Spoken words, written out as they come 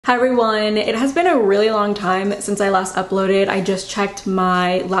Hi everyone, it has been a really long time since I last uploaded. I just checked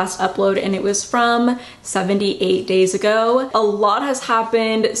my last upload and it was from 78 days ago. A lot has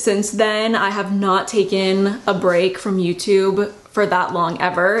happened since then. I have not taken a break from YouTube for that long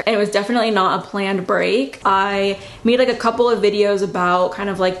ever, and it was definitely not a planned break. I made like a couple of videos about kind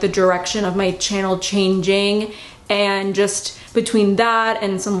of like the direction of my channel changing, and just between that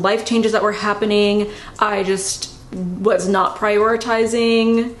and some life changes that were happening, I just was not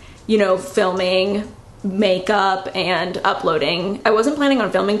prioritizing, you know, filming, makeup, and uploading. I wasn't planning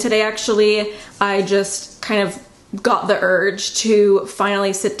on filming today actually. I just kind of got the urge to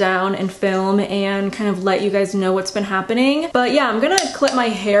finally sit down and film and kind of let you guys know what's been happening. But yeah, I'm gonna clip my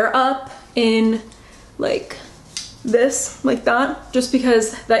hair up in like this, like that, just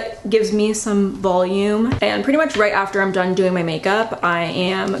because that gives me some volume. And pretty much right after I'm done doing my makeup, I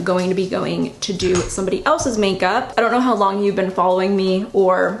am going to be going to do somebody else's makeup. I don't know how long you've been following me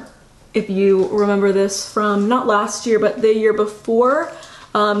or if you remember this from not last year, but the year before.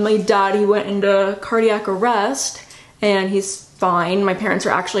 My dad, he went into cardiac arrest and he's fine. My parents are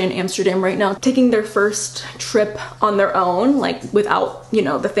actually in Amsterdam right now taking their first trip on their own, like without, you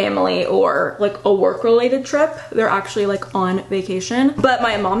know, the family or like a work-related trip. They're actually like on vacation. But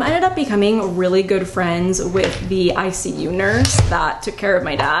my mom ended up becoming really good friends with the ICU nurse that took care of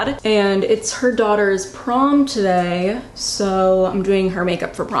my dad. And it's her daughter's prom today, so I'm doing her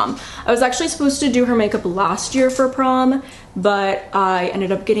makeup for prom. I was actually supposed to do her makeup last year for prom, but I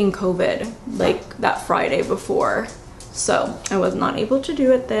ended up getting COVID like that Friday before. So I was not able to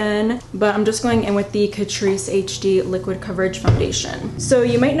do it then, but I'm just going in with the Catrice HD Liquid Coverage Foundation. So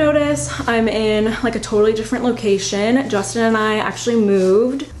you might notice I'm in like a totally different location. Justin and I actually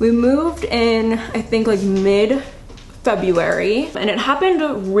moved. We moved in, I think like mid-February, and it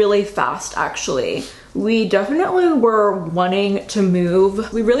happened really fast actually. We definitely were wanting to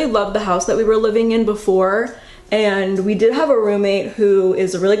move. We really loved the house that we were living in before. And we did have a roommate who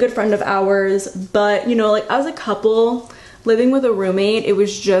is a really good friend of ours, but you know, like as a couple, living with a roommate, it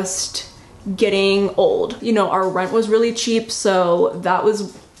was just getting old. You know, our rent was really cheap, so that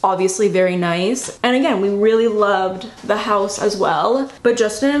was obviously very nice. And again, we really loved the house as well. But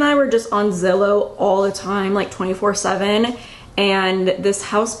Justin and I were just on Zillow all the time, like 24/7. And this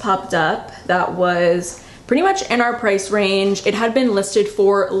house popped up that was pretty much in our price range. It had been listed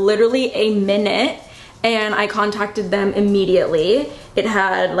for literally a minute, and I contacted them immediately. It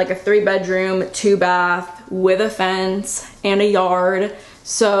had like a 3-bedroom, 2-bath with a fence and a yard.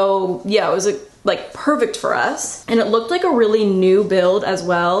 So yeah, it was like perfect for us. And it looked like a really new build as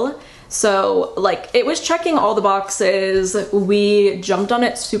well. So like it was checking all the boxes. We jumped on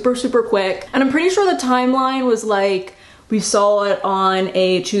it super, super quick. And I'm pretty sure the timeline was like, we saw it on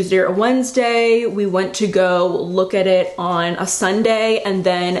a Tuesday or a Wednesday. We went to go look at it on a Sunday, and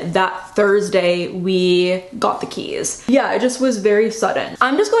then that Thursday we got the keys. Yeah, it just was very sudden.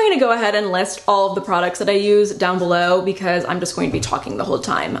 I'm just going to go ahead and list all of the products that I use down below because I'm just going to be talking the whole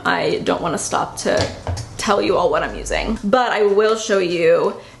time. I don't want to stop to tell you all what I'm using. But I will show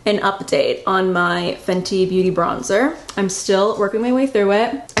you an update on my Fenty Beauty bronzer. I'm still working my way through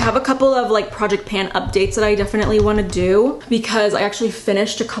it. I have a couple of like Project Pan updates that I definitely want to do because I actually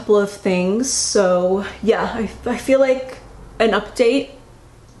finished a couple of things. So yeah, I feel like an update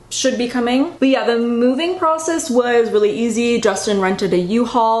should be coming. But yeah, the moving process was really easy. Justin rented a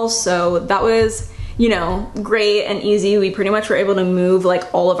U-Haul, so that was, you know, great and easy. We pretty much were able to move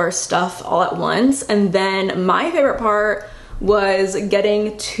like all of our stuff all at once. And then my favorite part was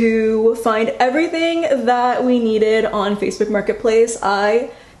getting to find everything that we needed on Facebook Marketplace. I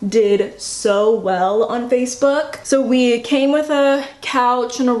did so well on Facebook. So we came with a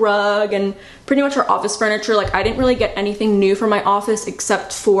couch and a rug and pretty much our office furniture. Like I didn't really get anything new for my office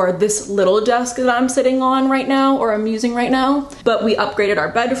except for this little desk that I'm sitting on right now, or I'm using right now. But we upgraded our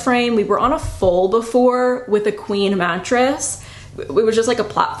bed frame. We were on a full before with a queen mattress. It was just like a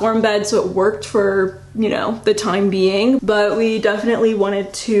platform bed, so it worked for, you know, the time being. But we definitely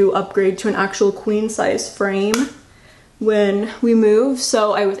wanted to upgrade to an actual queen size frame when we moved.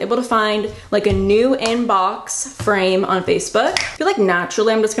 So I was able to find like a new inbox frame on Facebook. I feel like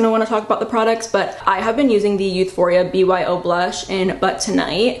naturally I'm just gonna wanna talk about the products, but I have been using the Youthforia BYO blush in But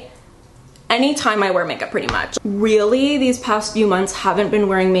Tonight anytime I wear makeup pretty much. Really, these past few months haven't been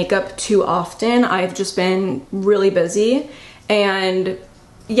wearing makeup too often. I've just been really busy. And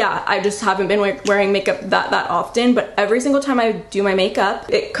yeah, I just haven't been wearing makeup that often, but every single time I do my makeup,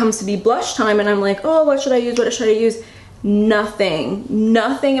 it comes to be blush time and I'm like, oh, what should I use? What should I use? Nothing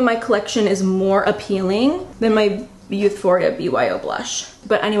in my collection is more appealing than my Youthforia BYO blush.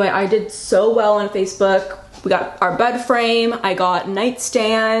 But anyway, I did so well on Facebook. our bed frame, I got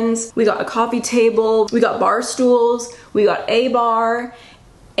nightstands, we got a coffee table, we got bar stools, we got a bar.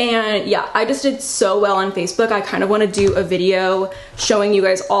 And yeah, I just did so well on Facebook. I kind of want to do a video showing you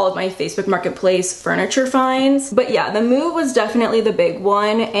guys all of my Facebook Marketplace furniture finds. But yeah, the move was definitely the big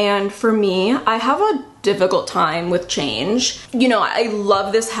one. And for me, I have a difficult time with change. You know, I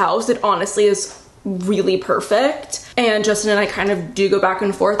love this house. It honestly is really perfect. And Justin and I kind of do go back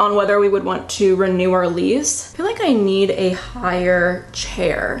and forth on whether we would want to renew our lease. I feel like I need a higher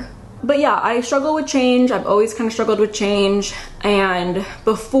chair. But yeah, I struggle with change. I've always kind of struggled with change. And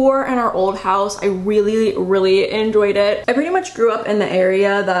before in our old house, I really enjoyed it. I pretty much grew up in the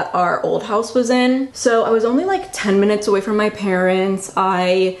area that our old house was in. So I was only like 10 minutes away from my parents.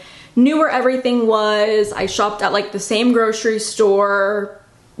 I knew where everything was. I shopped at like the same grocery store.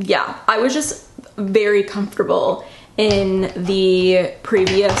 Yeah, I was just very comfortable in the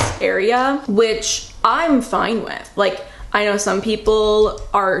previous area, which I'm fine with. Like, I know some people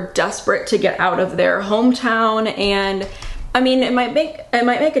are desperate to get out of their hometown, and I mean, it might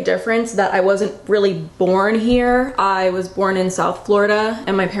make a difference that I wasn't really born here. I was born in South Florida,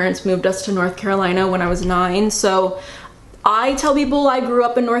 and my parents moved us to North Carolina when I was 9. So I tell people I grew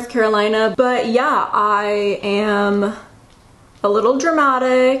up in North Carolina, but yeah, I am a little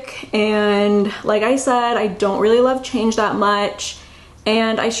dramatic, and like I said, I don't really love change that much.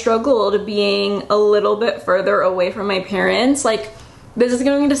 And I struggled being a little bit further away from my parents. Like, this is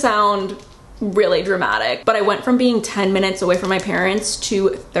going to sound really dramatic, but I went from being 10 minutes away from my parents to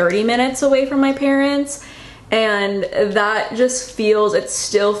 30 minutes away from my parents. And that just feels, it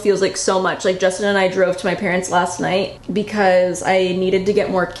still feels like so much. Like, Justin and I drove to my parents last night because I needed to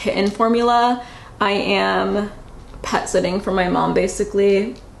get more kitten formula. I am pet sitting for my mom,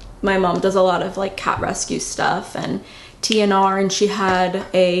 basically. My mom does a lot of like cat rescue stuff and TNR, and she had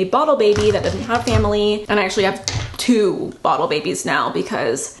a bottle baby that doesn't have family, and I actually have 2 bottle babies now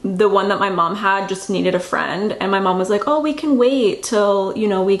because the one that my mom had just needed a friend, and my mom was like, oh, we can wait till, you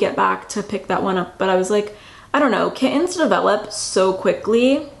know, we get back to pick that one up. But I was like, I don't know, kittens develop so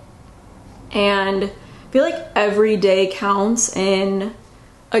quickly, and I feel like every day counts in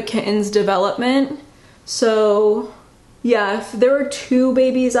a kitten's development. So yeah, if there were 2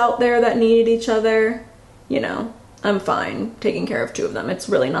 babies out there that needed each other, you know, I'm fine taking care of 2 of them. It's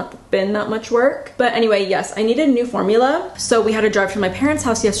really not been that much work. But anyway, yes, I needed new formula. So we had to drive to my parents'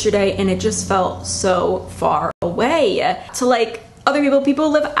 house yesterday, and it just felt so far away. To like other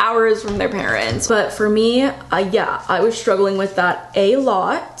people live hours from their parents. But for me, yeah, I was struggling with that a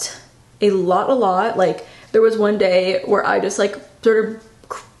lot. Like, there was one day where I just like started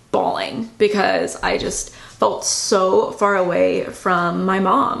bawling because I just felt so far away from my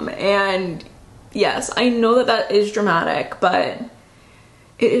mom. And yes, I know that that is dramatic, but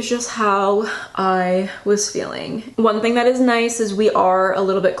it is just how I was feeling. One thing that is nice is we are a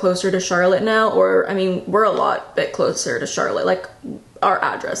little bit closer to Charlotte now, or I mean, we're a lot bit closer to Charlotte. Like, our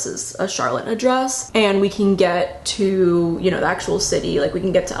address is a Charlotte address, and we can get to, you know, the actual city. Like, we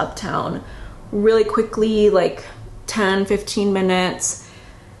can get to Uptown really quickly, like 10-15 minutes.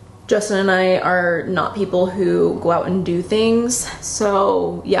 Justin and I are not people who go out and do things.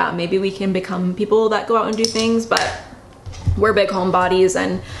 So yeah, maybe we can become people that go out and do things, but we're big homebodies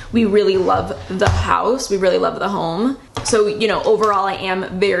and we really love the house. We really love the home. So, you know, overall I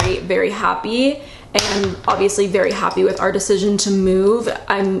am very happy, and obviously very happy with our decision to move.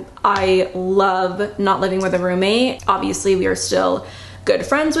 I love not living with a roommate. Obviously we are still good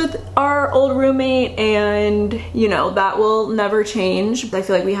friends with our old roommate, and you know, that will never change. I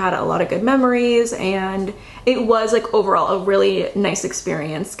feel like we had a lot of good memories, and it was like overall a really nice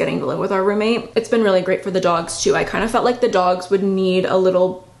experience getting to live with our roommate. It's been really great for the dogs too. I kind of felt like the dogs would need a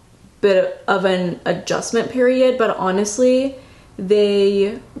little bit of an adjustment period, but honestly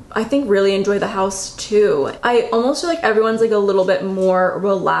they, I think, really enjoy the house too. I almost feel like everyone's like a little bit more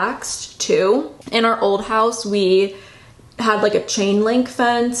relaxed too. In our old house we had like a chain link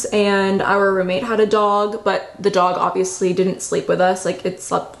fence, and our roommate had a dog, but the dog obviously didn't sleep with us. Like, it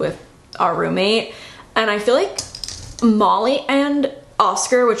slept with our roommate. And I feel like Molly and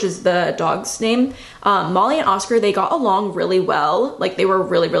Oscar, which is the dog's name, Molly and Oscar, they got along really well. Like, they were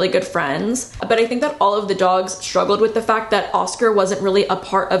really good friends. But I think that all of the dogs struggled with the fact that Oscar wasn't really a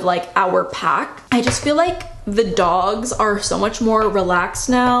part of like our pack. I just feel like the dogs are so much more relaxed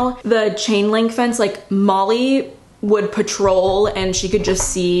now. The chain link fence, like, Molly would patrol and she could just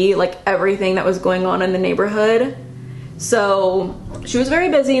see like everything that was going on in the neighborhood. So she was very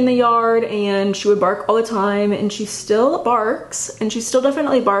busy in the yard, and she would bark all the time, and she still barks, and she still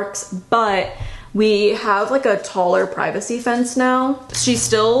definitely barks, but We have like a taller privacy fence now. She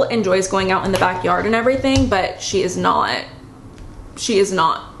still enjoys going out in the backyard and everything, but she is not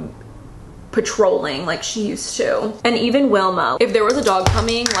patrolling like she used to. And even Wilma, if there was a dog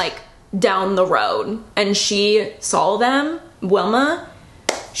coming like down the road and she saw them, Wilma,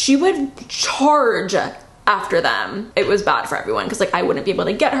 she would charge after them. It was bad for everyone because like I wouldn't be able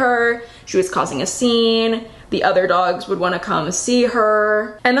to get her. She was causing a scene. The other dogs would want to come see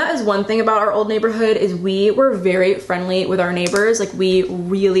her. And that is one thing about our old neighborhood, is we were very friendly with our neighbors. Like we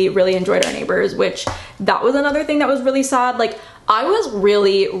really enjoyed our neighbors, which that was another thing that was really sad. Like I was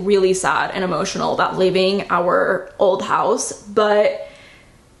really sad and emotional about leaving our old house, but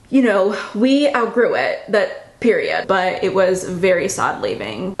you know, we outgrew it, that period. But it was very sad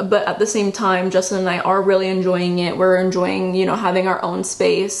leaving. But at the same time, Justin and I are really enjoying it. We're enjoying, you know, having our own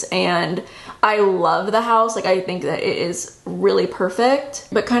space, and I love the house. Like I think that it is really perfect.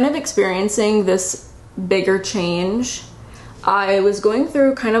 But kind of experiencing this bigger change, I was going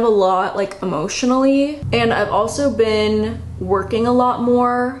through kind of a lot, like emotionally, and I've also been working a lot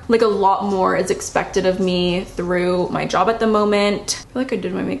more. Like a lot more is expected of me through my job at the moment. I feel like I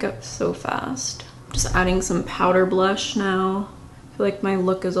did my makeup so fast. Just adding some powder blush now. I feel like my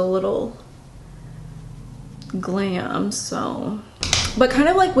look is a little glam, so. But kind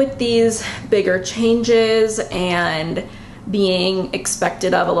of like with these bigger changes and being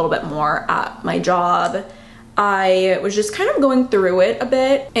expected of a little bit more at my job, I was just kind of going through it a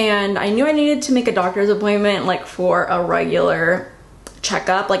bit, and I knew I needed to make a doctor's appointment like for a regular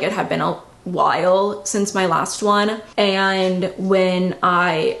checkup. Like it had been a while since my last one, and when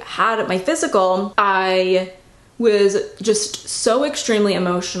I had my physical, I was just so extremely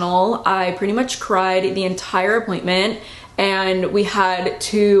emotional. I pretty much cried the entire appointment, and we had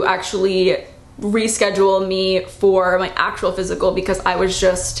to actually reschedule me for my actual physical because I was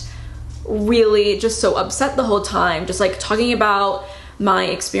just really just so upset the whole time, just like talking about my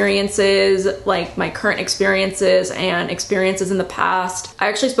experiences, like my current experiences and experiences in the past. I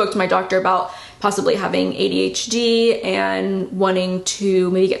actually spoke to my doctor about possibly having ADHD and wanting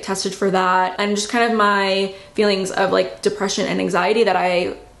to maybe get tested for that, and just kind of my feelings of like depression and anxiety that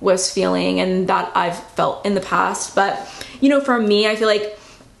I was feeling and that I've felt in the past. But you know, for me, I feel like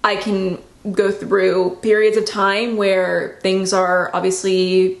I can go through periods of time where things are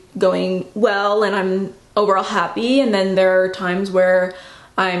obviously going well and I'm overall happy, and then there are times where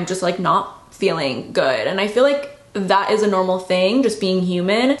I'm just like not feeling good, and I feel like that is a normal thing, just being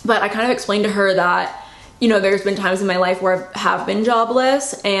human. But I kind of explained to her that, you know, there's been times in my life where I have been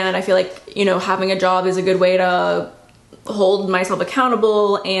jobless, and I feel like, you know, having a job is a good way to hold myself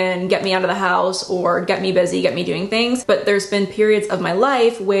accountable and get me out of the house or get me busy, get me doing things. But there's been periods of my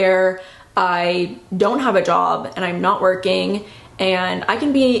life where I don't have a job and I'm not working, and I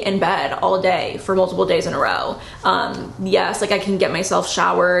can be in bed all day for multiple days in a row. Yes, like I can get myself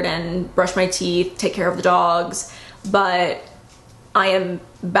showered and brush my teeth, take care of the dogs, but I am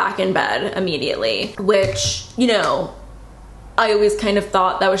back in bed immediately, which, you know, I always kind of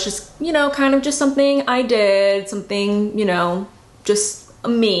thought that was just, you know, kind of just something I did, something, you know, just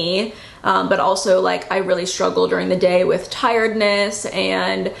me. But also like I really struggle during the day with tiredness,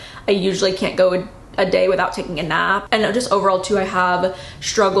 and I usually can't go a day without taking a nap. And just overall too, I have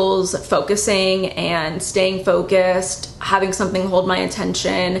struggles focusing and staying focused, having something hold my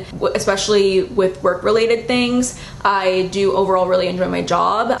attention, especially with work related things. I do overall really enjoy my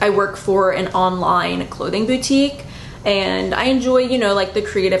job. I work for an online clothing boutique, and I enjoy, you know, like the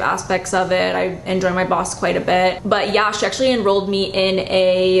creative aspects of it. I enjoy my boss quite a bit. But yeah, she actually enrolled me in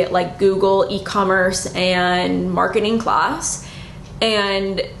a like Google e-commerce and marketing class,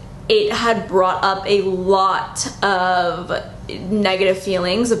 and it had brought up a lot of negative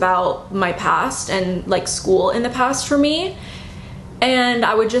feelings about my past and like school in the past for me. And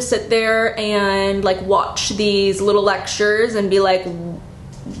I would just sit there and like watch these little lectures and be like,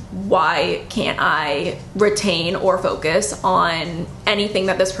 why can't I retain or focus on anything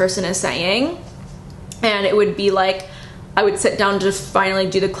that this person is saying? And it would be like, I would sit down to finally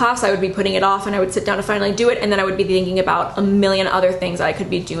do the class, I would be putting it off, and I would sit down to finally do it, and then I would be thinking about a million other things that I could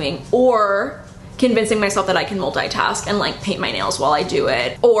be doing, or convincing myself that I can multitask and like paint my nails while I do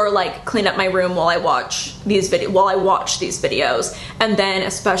it, or like clean up my room while I watch these videos. And then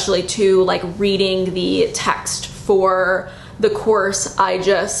especially too, like reading the text for the course, I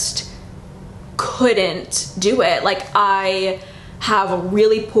just couldn't do it. Like I have a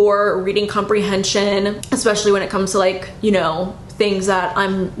really poor reading comprehension, especially when it comes to like, you know, things that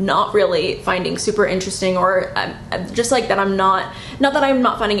I'm not really finding super interesting, or just like that I'm not that I'm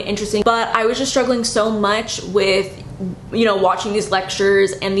not finding it interesting, but I was just struggling so much with you know, watching these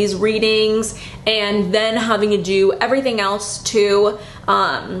lectures and these readings, and then having to do everything else too,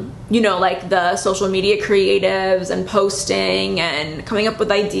 you know, like the social media creatives and posting and coming up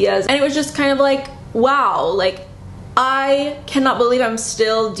with ideas. And it was just kind of like, wow, like I cannot believe I'm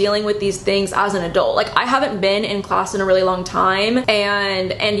still dealing with these things as an adult. Like I haven't been in class in a really long time,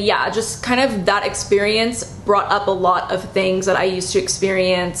 and yeah, just kind of that experience brought up a lot of things that I used to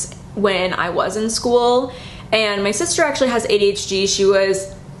experience when I was in school. And my sister actually has ADHD.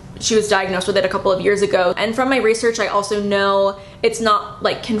 She was diagnosed with it a couple of years ago. And from my research, I also know it's not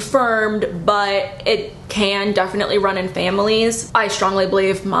like confirmed, but it can definitely run in families. I strongly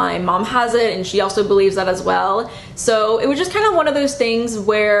believe my mom has it, and she also believes that as well. So it was just kind of one of those things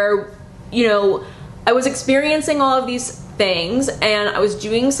where, you know, I was experiencing all of these things and I was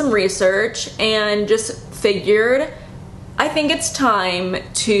doing some research and just figured, I think it's time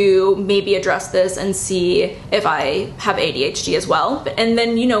to maybe address this and see if I have ADHD as well. And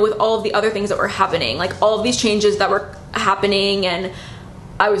then, you know, with all of the other things that were happening, like all of these changes that were happening, and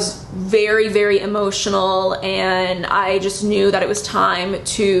I was very, very emotional, and I just knew that it was time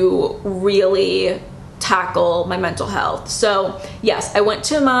to really tackle my mental health. So yes, I went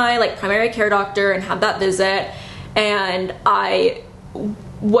to my like primary care doctor and had that visit, and I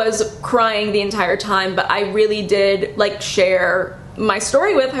was crying the entire time, but I really did like share my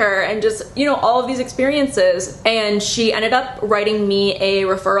story with her and just, you know, all of these experiences. And she ended up writing me a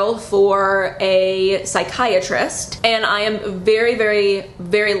referral for a psychiatrist. And I am very, very,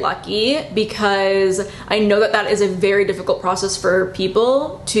 very lucky, because I know that that is a very difficult process for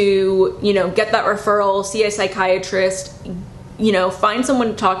people to, you know, get that referral, see a psychiatrist, you know, find someone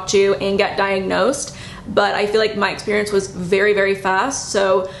to talk to and get diagnosed. But I feel like my experience was very, very fast.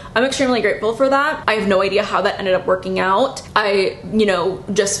 So I'm extremely grateful for that. I have no idea how that ended up working out. I, you know,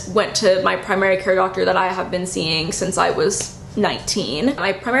 just went to my primary care doctor that I have been seeing since I was 19.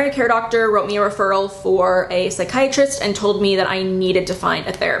 My primary care doctor wrote me a referral for a psychiatrist and told me that I needed to find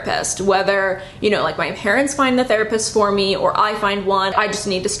a therapist. Whether, you know, like my parents find the therapist for me or I find one, I just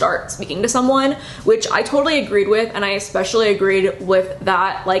need to start speaking to someone, which I totally agreed with. And I especially agreed with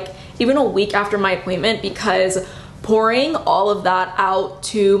that, like, even a week after my appointment, because pouring all of that out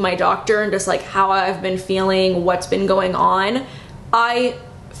to my doctor and just like how I've been feeling, what's been going on, I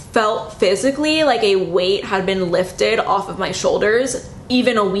felt physically like a weight had been lifted off of my shoulders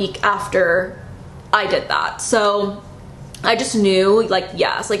even a week after I did that. So I just knew, like,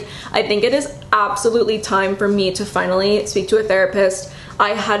 yes, like I think it is absolutely time for me to finally speak to a therapist.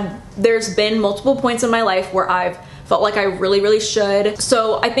 There's been multiple points in my life where I've felt like I really, really should.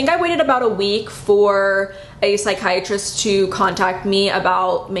 So I think I waited about a week for a psychiatrist to contact me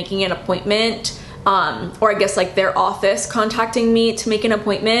about making an appointment, or I guess like their office contacting me to make an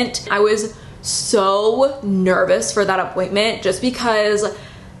appointment. I was so nervous for that appointment just because,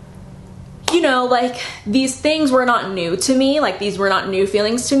 you know, like these things were not new to me. Like these were not new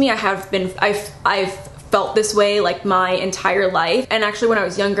feelings to me. I've felt this way like my entire life. And actually when I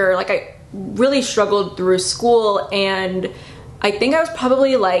was younger, like I really struggled through school, and I think I was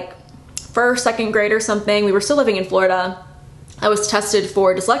probably like first, second grade or something. We were still living in Florida. I was tested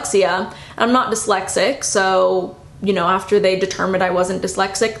for dyslexia. I'm not dyslexic, so, you know, after they determined I wasn't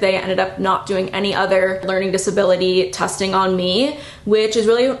dyslexic, they ended up not doing any other learning disability testing on me, which is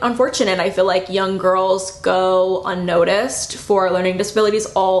really unfortunate. I feel like young girls go unnoticed for learning disabilities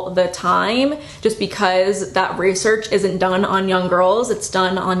all the time, just because that research isn't done on young girls, it's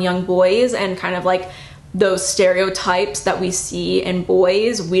done on young boys, and kind of like those stereotypes that we see in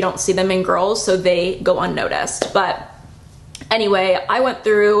boys, we don't see them in girls, so they go unnoticed. But anyway, I went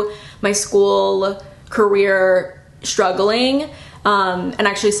through my school career struggling, and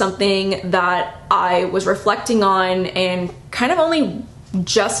actually something that I was reflecting on and kind of only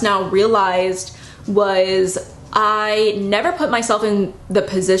just now realized was I never put myself in the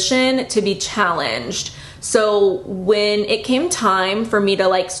position to be challenged. So when it came time for me to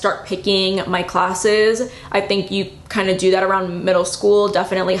like start picking my classes, I think you kind of do that around middle school,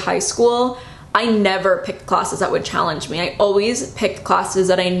 definitely high school. I never picked classes that would challenge me. I always picked classes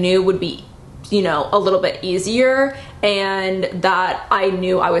that I knew would be, you know, a little bit easier and that I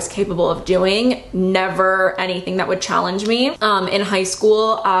knew I was capable of doing. Never anything that would challenge me. In high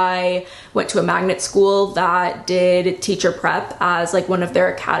school, I went to a magnet school that did teacher prep as like one of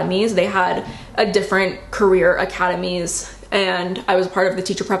their academies. They had a different career academies, and I was part of the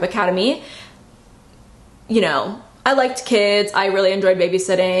teacher prep academy. You know, I liked kids. I really enjoyed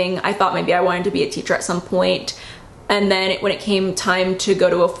babysitting. I thought maybe I wanted to be a teacher at some point. And then when it came time to go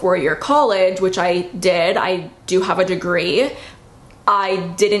to a 4-year college, which I did, I do have a degree, I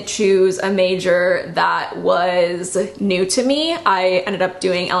didn't choose a major that was new to me. I ended up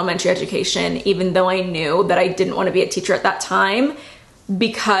doing elementary education, even though I knew that I didn't want to be a teacher at that time,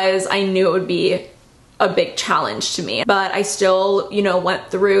 because I knew it would be a big challenge to me. But I still, you know, went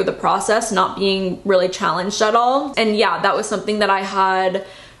through the process not being really challenged at all. And yeah, that was something that I had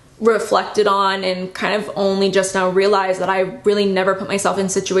reflected on and kind of only just now realized that I really never put myself in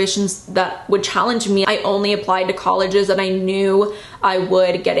situations that would challenge me. I only applied to colleges that I knew I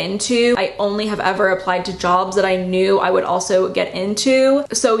would get into. I only have ever applied to jobs that I knew I would also get into.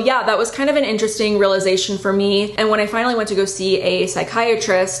 So yeah, that was kind of an interesting realization for me. And when I finally went to go see a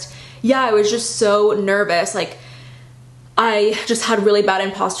psychiatrist, yeah, I was just so nervous. Like, I just had really bad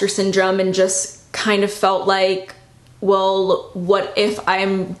imposter syndrome and just kind of felt like, well, what if I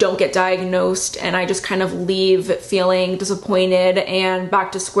don't get diagnosed and I just kind of leave feeling disappointed and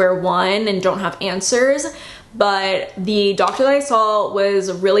back to square one and don't have answers? But the doctor that I saw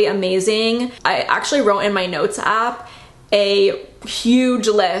was really amazing. I actually wrote in my notes app a huge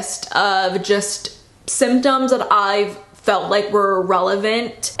list of just symptoms that I've felt like were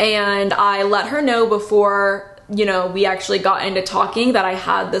relevant, and I let her know before, you know, we actually got into talking that I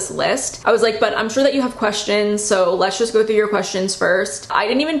had this list. I was like, but I'm sure that you have questions, so let's just go through your questions first. I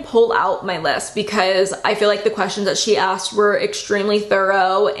didn't even pull out my list because I feel like the questions that she asked were extremely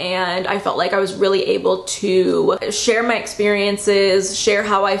thorough, and I felt like I was really able to share my experiences, share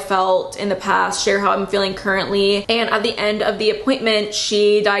how I felt in the past, share how I'm feeling currently. And at the end of the appointment,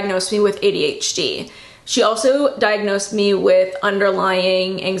 she diagnosed me with ADHD. She also diagnosed me with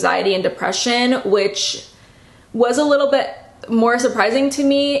underlying anxiety and depression, which was a little bit more surprising to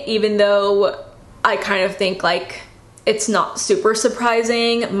me, even though I kind of think like it's not super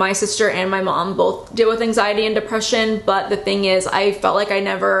surprising. My sister and my mom both deal with anxiety and depression, but the thing is, I felt like I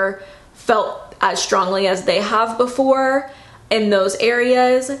never felt as strongly as they have before in those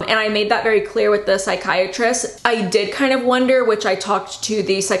areas. And I made that very clear with the psychiatrist. I did kind of wonder, which I talked to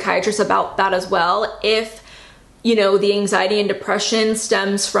the psychiatrist about that as well, if, you know, the anxiety and depression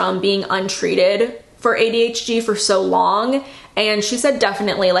stems from being untreated for ADHD for so long. And she said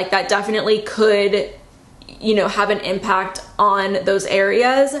definitely, like that definitely could, you know, have an impact on those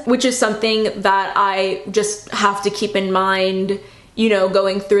areas, which is something that I just have to keep in mind, you know,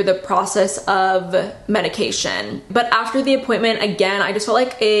 going through the process of medication. But after the appointment, again, I just felt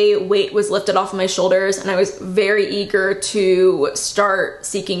like a weight was lifted off of my shoulders, and I was very eager to start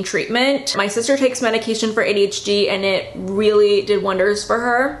seeking treatment. My sister takes medication for ADHD, and it really did wonders for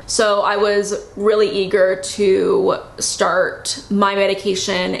her. So I was really eager to start my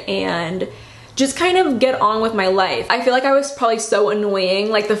medication and just kind of get on with my life. I feel like I was probably so annoying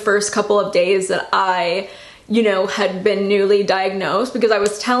like the first couple of days that I, you know, had been newly diagnosed, because I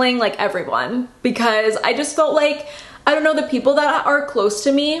was telling like everyone, because I just felt like, I don't know, the people that are close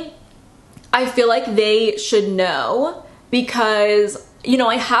to me, I feel like they should know, because, you know,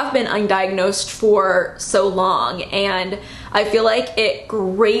 I have been undiagnosed for so long, and I feel like it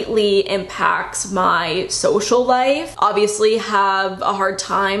greatly impacts my social life. Obviously have a hard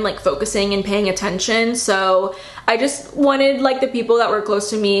time like focusing and paying attention. So I just wanted like the people that were close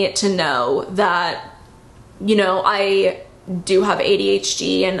to me to know that, you know, I do have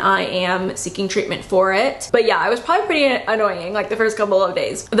ADHD and I am seeking treatment for it. But yeah, I was probably pretty annoying like the first couple of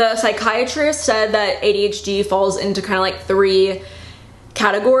days. The psychiatrist said that ADHD falls into kind of like 3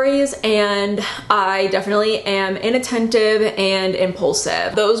 categories, and I definitely am inattentive and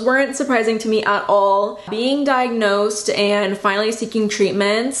impulsive. Those weren't surprising to me at all. Being diagnosed and finally seeking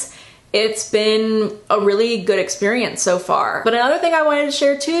treatments, it's been a really good experience so far. But another thing I wanted to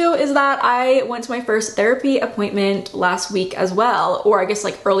share too is that I went to my first therapy appointment last week as well, or I guess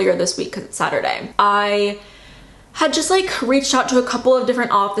like earlier this week because it's Saturday. I had just like reached out to a couple of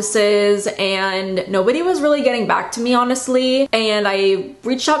different offices and nobody was really getting back to me, honestly. And I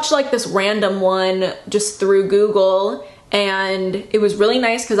reached out to like this random one just through Google, and it was really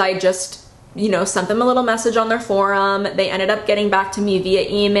nice because I just, you know, sent them a little message on their forum. They ended up getting back to me via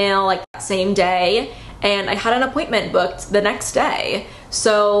email like that same day, and I had an appointment booked the next day.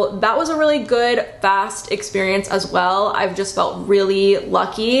 So that was a really good, fast experience as well. I've just felt really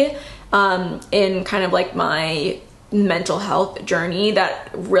lucky in kind of like my mental health journey that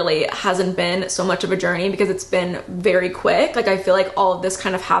really hasn't been so much of a journey because it's been very quick. Like I feel like all of this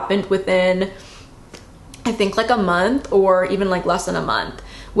kind of happened within, I think like a month or even like less than a month,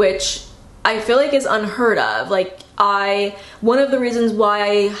 which I feel like is unheard of. Like one of the reasons why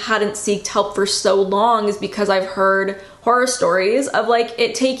I hadn't sought help for so long is because I've heard horror stories of like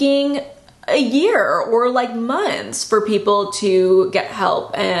it taking a year or like months for people to get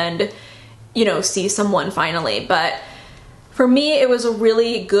help and, you know, see someone finally. But For me, it was a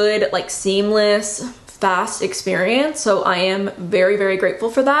really good, like, seamless, fast experience, so I am very, very grateful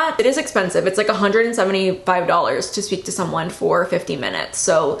for that. It is expensive. It's like $175 to speak to someone for 50 minutes,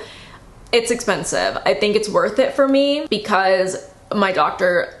 so it's expensive. I think it's worth it for me because my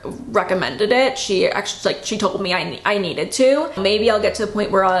doctor recommended it. She actually, like, she told me I needed to. Maybe I'll get to the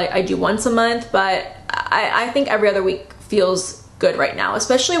point where I do once a month, but I think every other week feels good right now,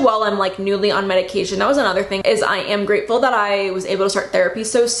 especially while I'm like newly on medication. That was another thing, is I am grateful that I was able to start therapy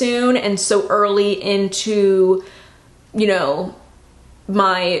so soon and so early into, you know,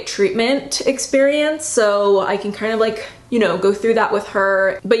 my treatment experience, so I can kind of like, you know, go through that with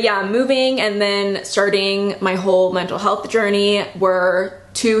her. But yeah, moving and then starting my whole mental health journey were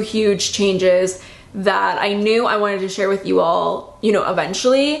two huge changes that I knew I wanted to share with you all, you know,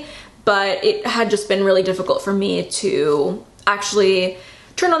 eventually, but it had just been really difficult for me to actually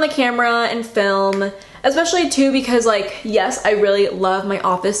turn on the camera and film, especially too because, like, yes, I really love my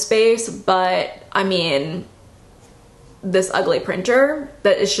office space, but I mean, this ugly printer,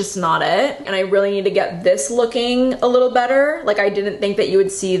 that is just not it. And I really need to get this looking a little better. Like, I didn't think that you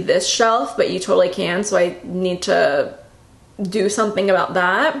would see this shelf, but you totally can, so I need to do something about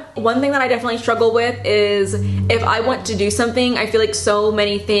that. One thing that I definitely struggle with is if I want to do something, I feel like so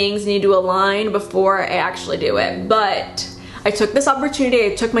many things need to align before I actually do it. But I took this opportunity,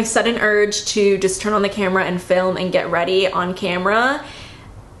 I took my sudden urge to just turn on the camera and film and get ready on camera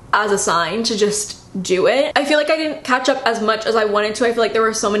as a sign to just do it. I feel like I didn't catch up as much as I wanted to. I feel like there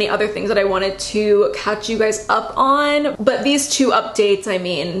were so many other things that I wanted to catch you guys up on, but these two updates, I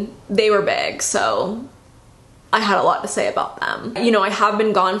mean, they were big, so I had a lot to say about them. You know, I have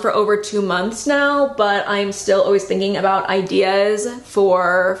been gone for over 2 months now, but I'm still always thinking about ideas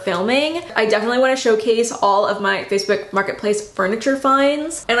for filming. I definitely want to showcase all of my Facebook Marketplace furniture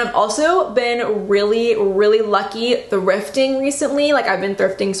finds. And I've also been really, really lucky thrifting recently. Like, I've been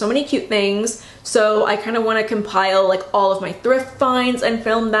thrifting so many cute things. So I kind of want to compile like all of my thrift finds and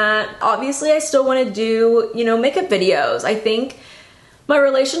film that. Obviously, I still want to do, you know, makeup videos. I think my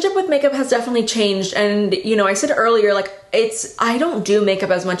relationship with makeup has definitely changed, and you know, I said earlier, like, I don't do makeup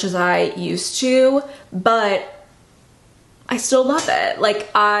as much as I used to, but I still love it. Like,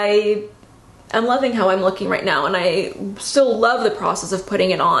 I am loving how I'm looking right now, and I still love the process of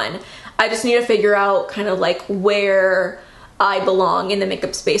putting it on. I just need to figure out kind of like where I belong in the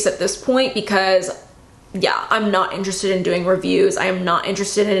makeup space at this point, because yeah, I'm not interested in doing reviews. I am not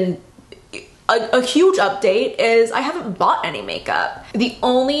interested in a huge update is I haven't bought any makeup. The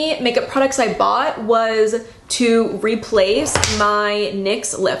only makeup products I bought was to replace my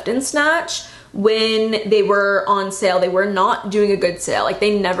NYX Lift and Snatch when they were on sale. They were not doing a good sale. Like,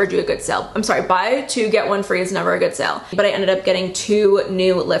 they never do a good sale. I'm sorry, buy 2 get 1 free is never a good sale. But I ended up getting 2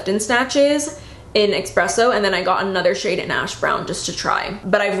 new Lift and Snatches in espresso, and then I got another shade in ash brown just to try.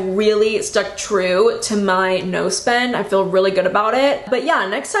 But I've really stuck true to my no spend. I feel really good about it. But yeah,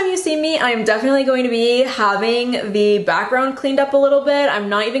 next time you see me, I'm definitely going to be having the background cleaned up a little bit. I'm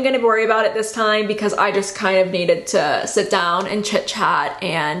not even going to worry about it this time because I just kind of needed to sit down and chit chat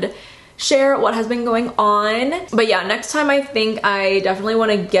and share what has been going on. But yeah, next time I think I definitely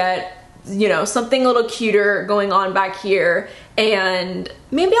want to get, you know, something a little cuter going on back here, and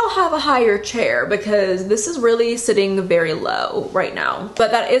maybe I'll have a higher chair because this is really sitting very low right now.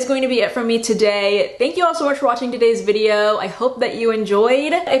 But that is going to be it from me today. Thank you all so much for watching today's video. I hope that you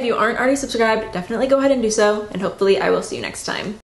enjoyed. If you aren't already subscribed, definitely go ahead and do so, and hopefully I will see you next time.